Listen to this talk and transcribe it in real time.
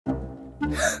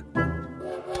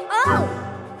Oh!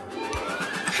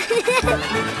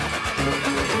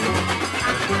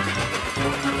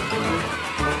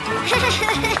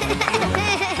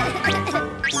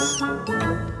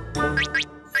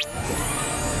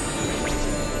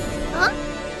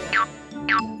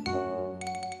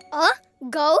 Huh?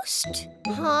 Ghost?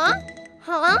 Huh?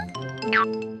 Huh?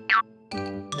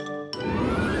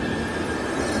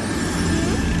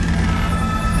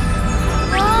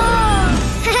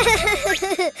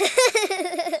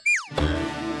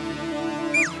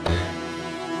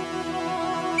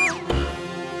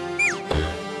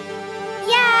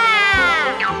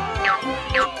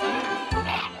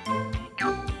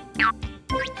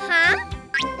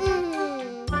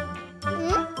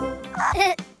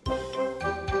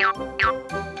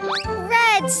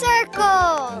 Red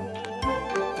circle.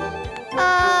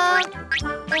 Huh?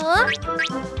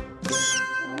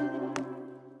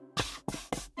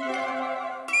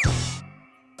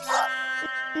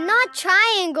 Not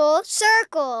triangle,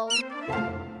 circle.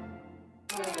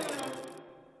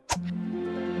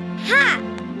 Ha!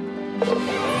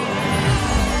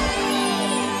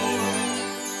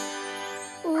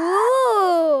 Ooh.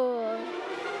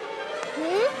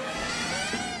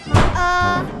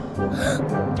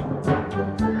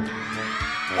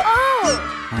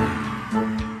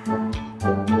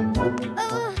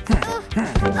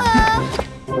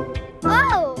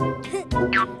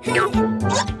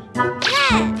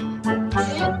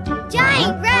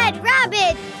 Giant red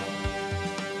rabbit.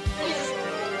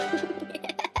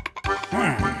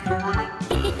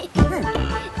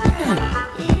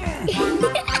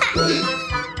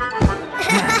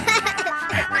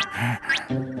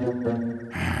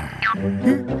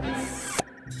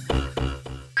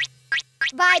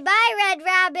 Bye-bye, Red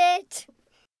Rabbit.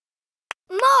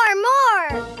 More!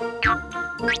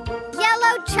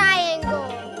 Yellow triangle.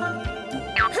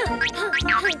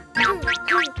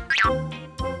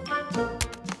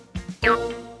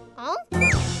 Huh?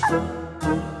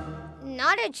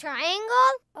 Not a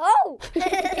triangle? Oh!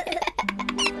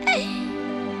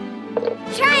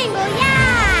 Triangle,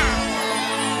 yeah!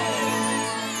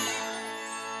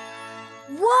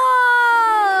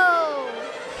 Whoa!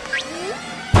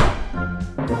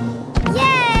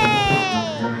 Yay!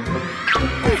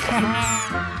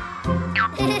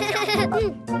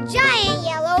 Giant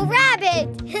yellow rabbit!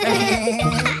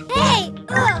 Hey!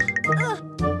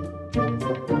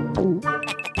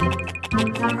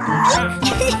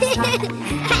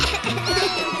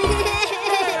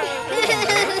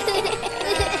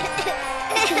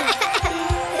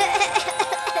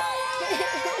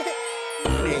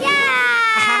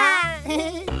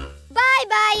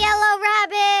 Bye-bye, yellow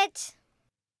rabbit!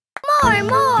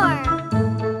 More!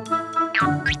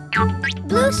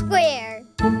 Blue square.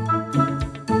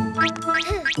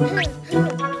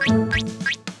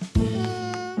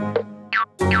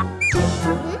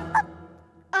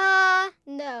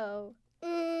 No.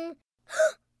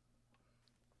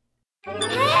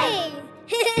 Hey!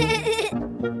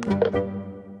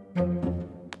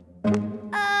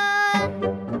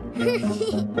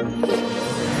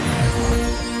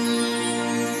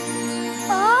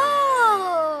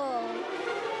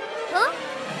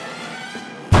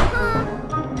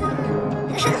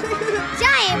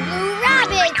 Giant blue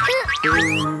rabbit!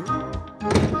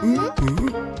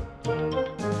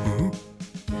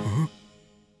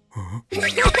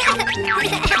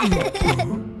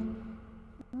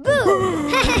 Boo!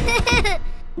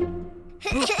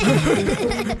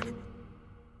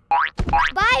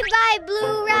 Bye-bye,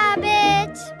 blue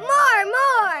rabbit! More!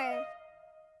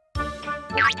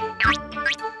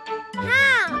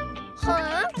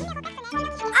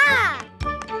 Huh?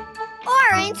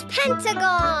 Orange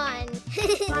pentagon!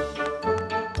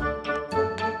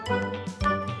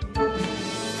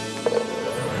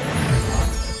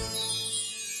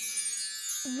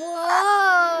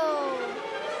 Whoa!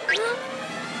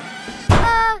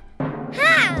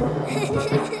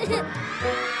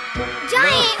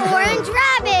 Giant orange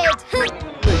rabbit!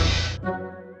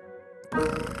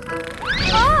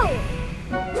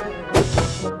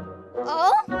 Oh!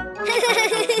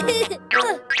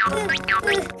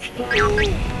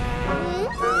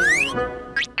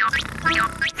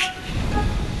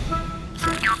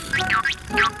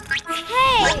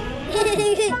 Hey!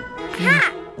 Ha!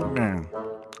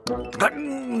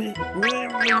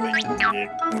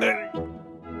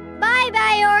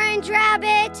 Bye-bye, orange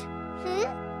rabbit.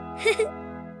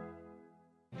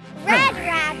 Red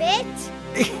rabbit.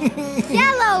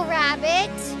 Yellow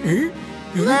rabbit.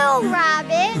 Blue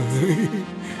rabbit.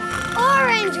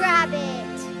 Orange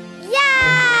rabbit.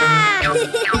 Yeah!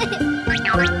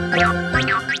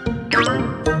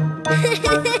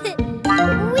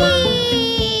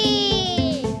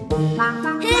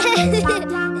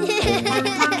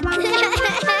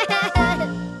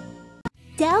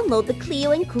 download the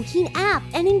Cleo and Cuquín app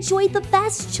and enjoy the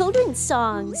best children's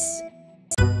songs.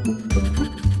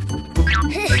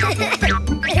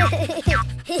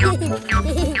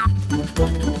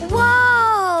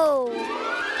 Whoa!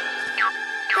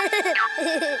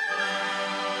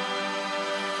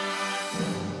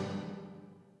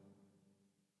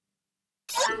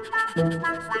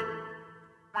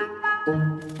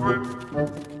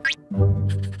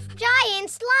 Giant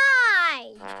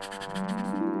slide!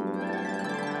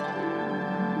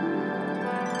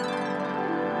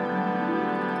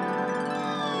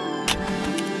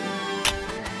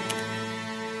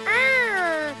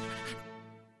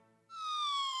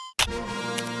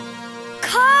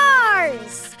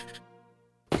 Cars!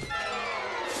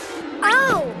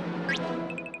 Oh!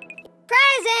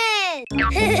 Present!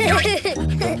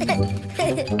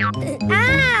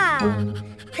 Ah!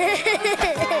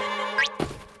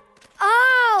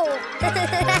 Oh!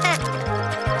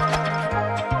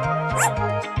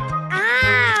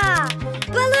 Ah!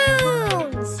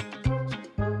 Balloons!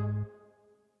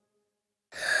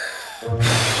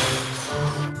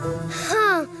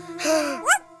 Huh.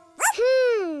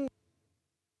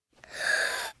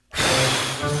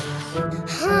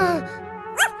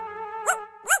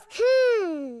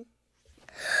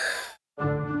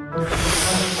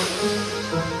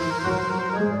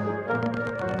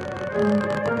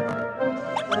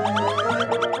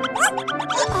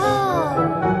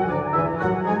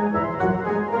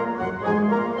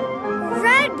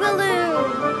 Red balloon!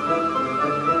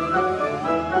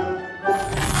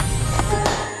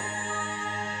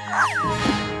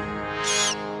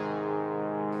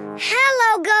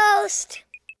 Hello, ghost!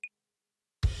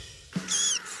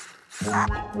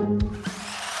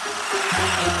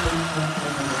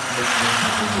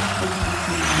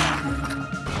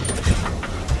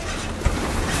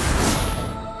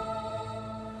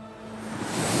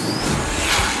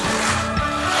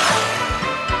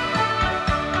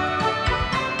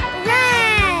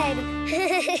 Red!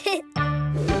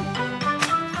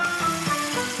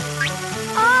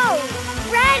 Oh,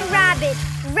 red rabbit,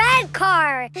 red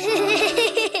car.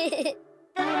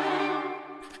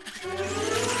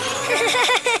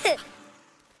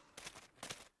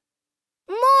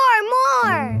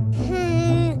 More.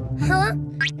 Huh?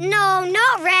 No,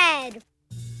 not red.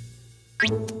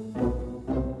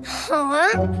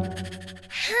 Huh?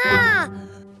 Ha!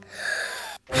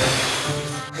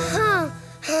 Huh?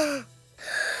 Huh?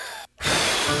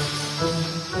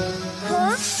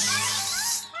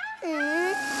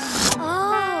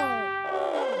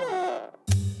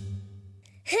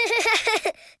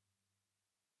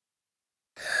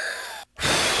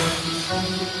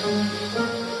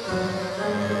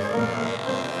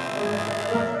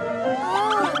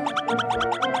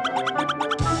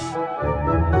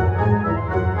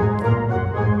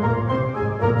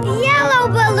 Yellow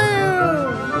balloon!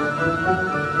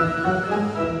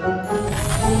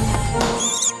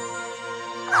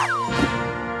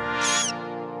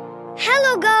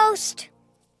 Hello, ghost!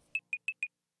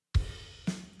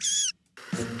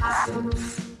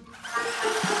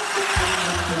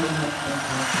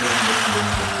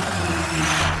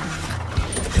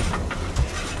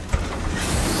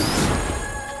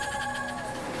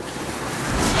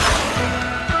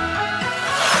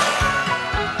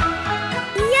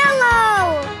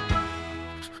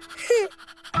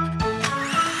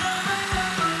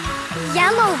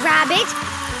 Yellow rabbit,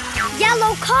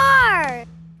 yellow car.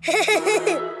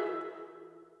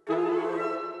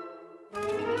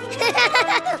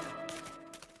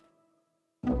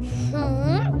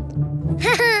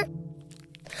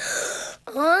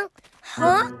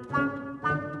 Huh?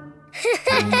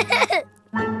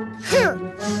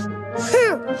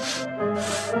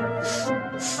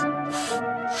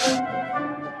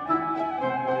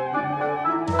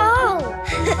 Oh!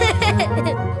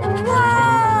 Whoa!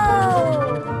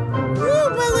 Blue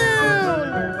balloon!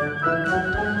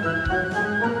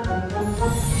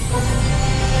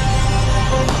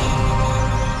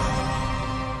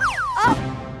 Oh!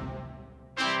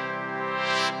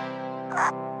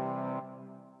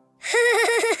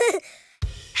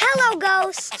 Hello,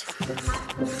 ghost!